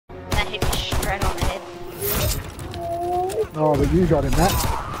right on the head. Oh, but you got him that.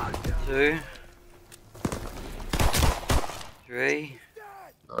 2, 3.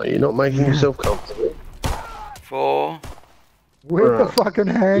 Oh, you're not making yourself comfortable. 4. With the fucking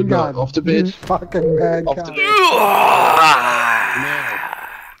handgun. Off to bed. You fucking mad Off to cunt. bed.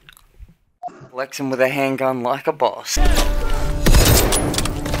 Flexing with a handgun like a boss.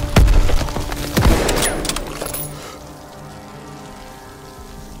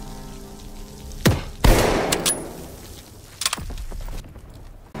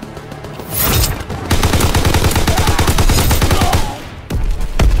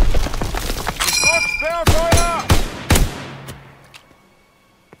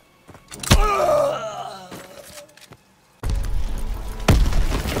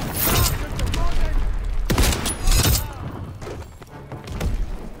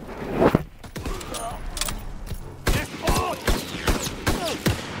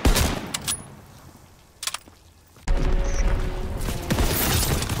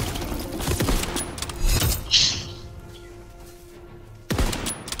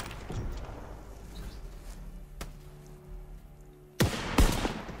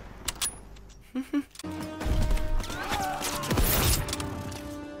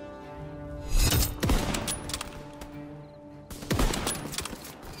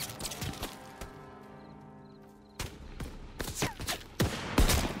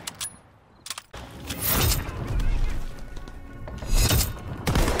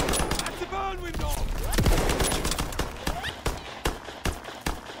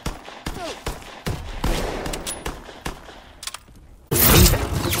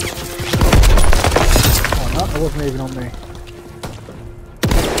 That wasn't even on me. Yeah,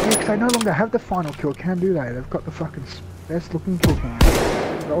 because they no longer have the final kill cam, do they? They've got the fucking best looking kill cam.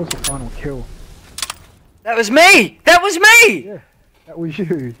 That was the final kill. That was me! That was me! Yeah, that was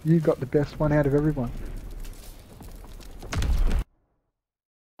you. You got the best one out of everyone.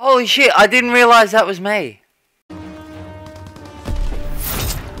 Holy shit, I didn't realise that was me.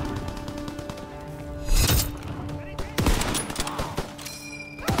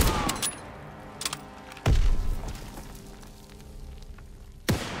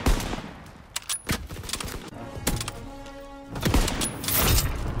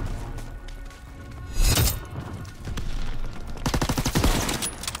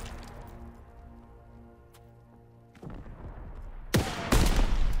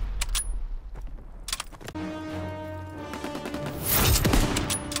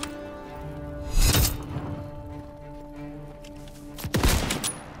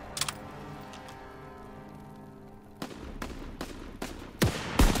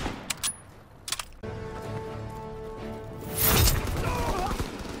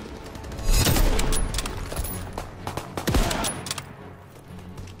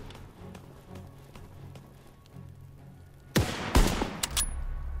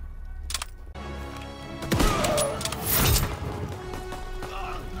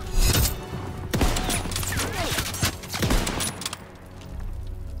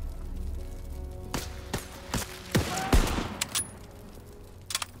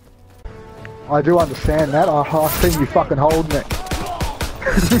 I do understand that. I've seen you fucking holding it.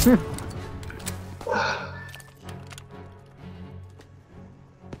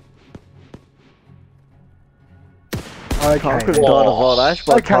 Okay. I could have died of old age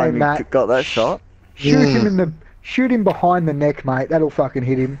by the time Matt. you got that shot. Shoot him behind the neck, mate. That'll fucking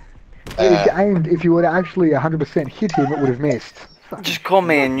hit him. If you would actually 100% hit him, it would have missed. Just call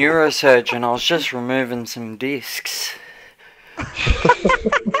me a neurosurgeon, I was just removing some discs.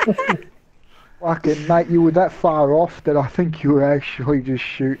 Fucking mate, you were that far off that I think you were actually just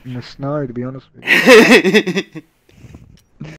shooting the snow, to be honest with you.